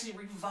Rica actually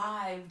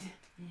revived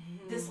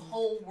this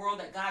whole world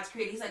that God's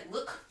created. He's like,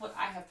 look what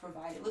I have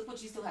provided. Look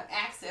what you still have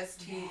access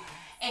to. Yeah.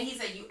 And He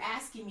said,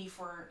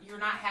 you're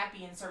not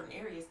happy in certain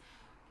areas,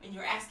 and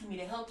you're asking me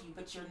to help you,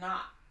 but you're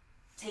not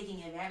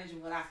taking advantage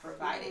of what I've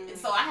provided. And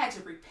so I had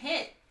to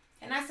repent.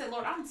 And I said,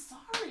 Lord, I'm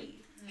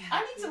sorry. Yeah.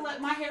 I need to let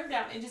my hair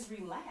down and just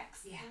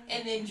relax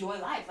and enjoy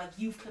life like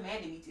you've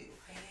commanded me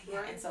to.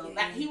 Right. And so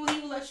that He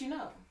will let you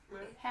know.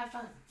 Right. Have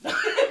fun.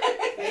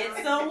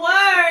 It's a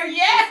word.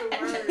 Yeah. It's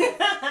a word.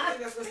 I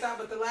think that's what's stop.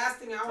 But the last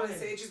thing I want to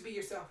say is just be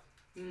yourself.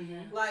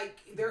 Mm-hmm. Like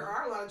there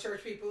are a lot of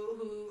church people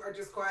who are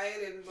just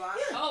quiet and blah.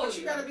 Oh, but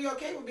you yeah. gotta be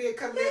okay with being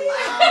coming in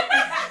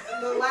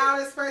loud, the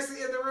loudest person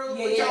in the room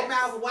with your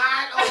mouth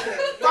wide open,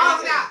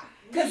 falling out.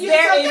 Because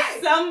there is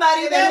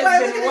somebody that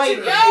has been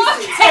waiting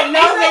crazy. to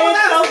know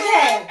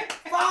that it's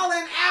okay.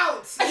 Falling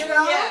out, you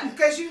know, Yeah.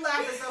 because you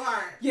laughing so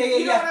hard. Yeah,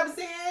 You know what I'm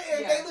saying?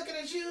 If Yeah. they looking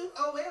at you,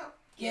 oh well.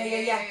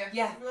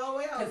 Yeah. Oh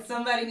well. Because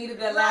somebody needed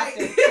that Right.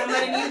 laughter.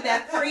 Somebody needed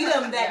that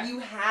freedom that you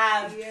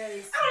have.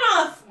 Yes. I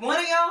don't know if one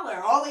of y'all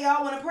or all of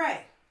y'all want to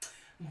pray,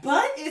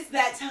 but it's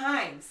that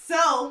time.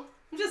 So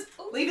just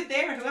leave it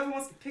there and whoever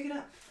wants to pick it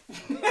up.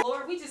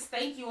 Lord, we just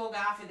thank you, oh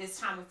God, for this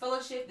time of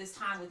fellowship, this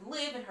time with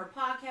Liv and her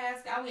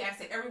podcast. God, we ask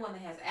that everyone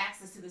that has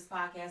access to this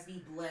podcast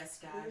be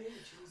blessed, God.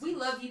 We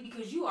love you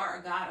because you are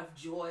a God of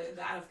joy, a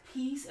God of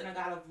peace, and a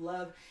God of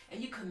love.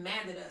 And you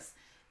commanded us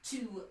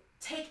to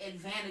take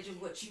advantage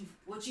of what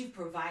you've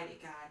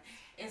provided, God.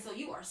 And so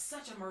you are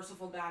such a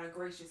merciful God, a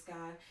gracious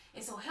God.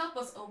 And so help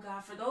us, oh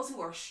God, for those who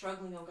are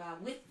struggling, oh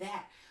God, with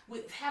that,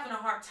 with having a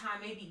hard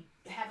time, maybe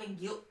having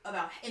guilt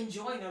about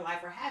enjoying their life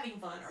or having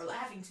fun or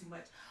laughing too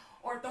much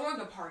or throwing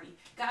a party.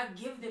 God,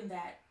 give them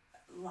that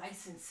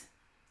license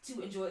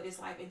to enjoy this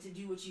life and to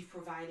do what you've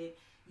provided.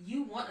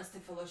 You want us to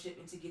fellowship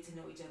and to get to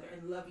know each other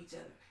and love each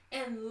other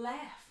and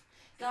laugh.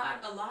 God,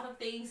 a lot of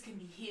things can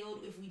be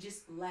healed if we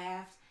just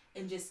laughed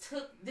and just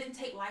didn't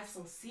take life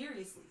so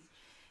seriously.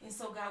 And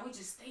so, God, we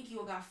just thank you,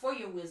 oh God, for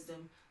your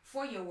wisdom,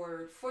 for your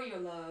word, for your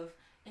love,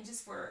 and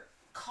just for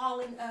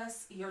calling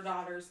us your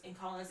daughters and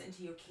calling us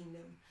into your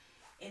kingdom.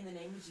 In the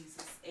name of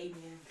Jesus,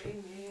 amen.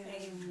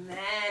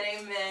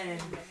 Amen.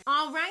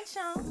 All right,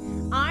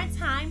 y'all. Our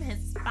time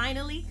has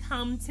finally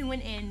come to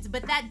an end,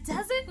 but that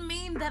doesn't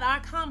mean that our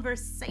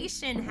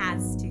conversation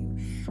has to.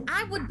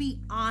 I would be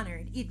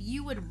honored if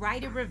you would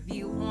write a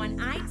review on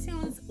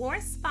iTunes or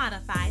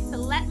Spotify to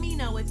let me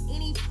know if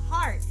any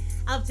part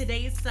of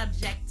today's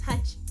subject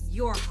touched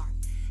your heart.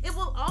 It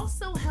will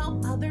also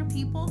help other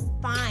people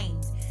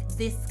find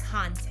this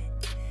content.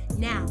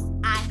 Now,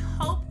 I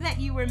hope that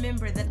you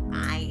remember that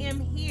I am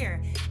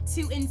here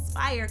to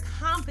inspire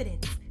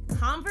confidence,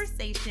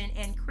 conversation,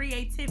 and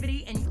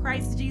creativity in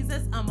Christ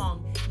Jesus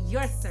among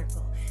your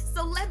circle.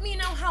 So let me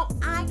know how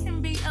I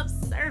can be of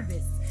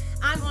service.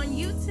 I'm on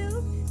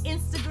YouTube,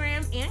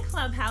 Instagram, and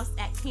Clubhouse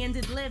at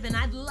Candid Live, and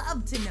I'd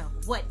love to know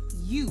what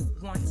you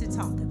want to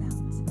talk about.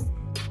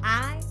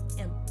 I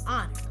am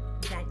honored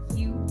that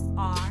you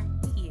are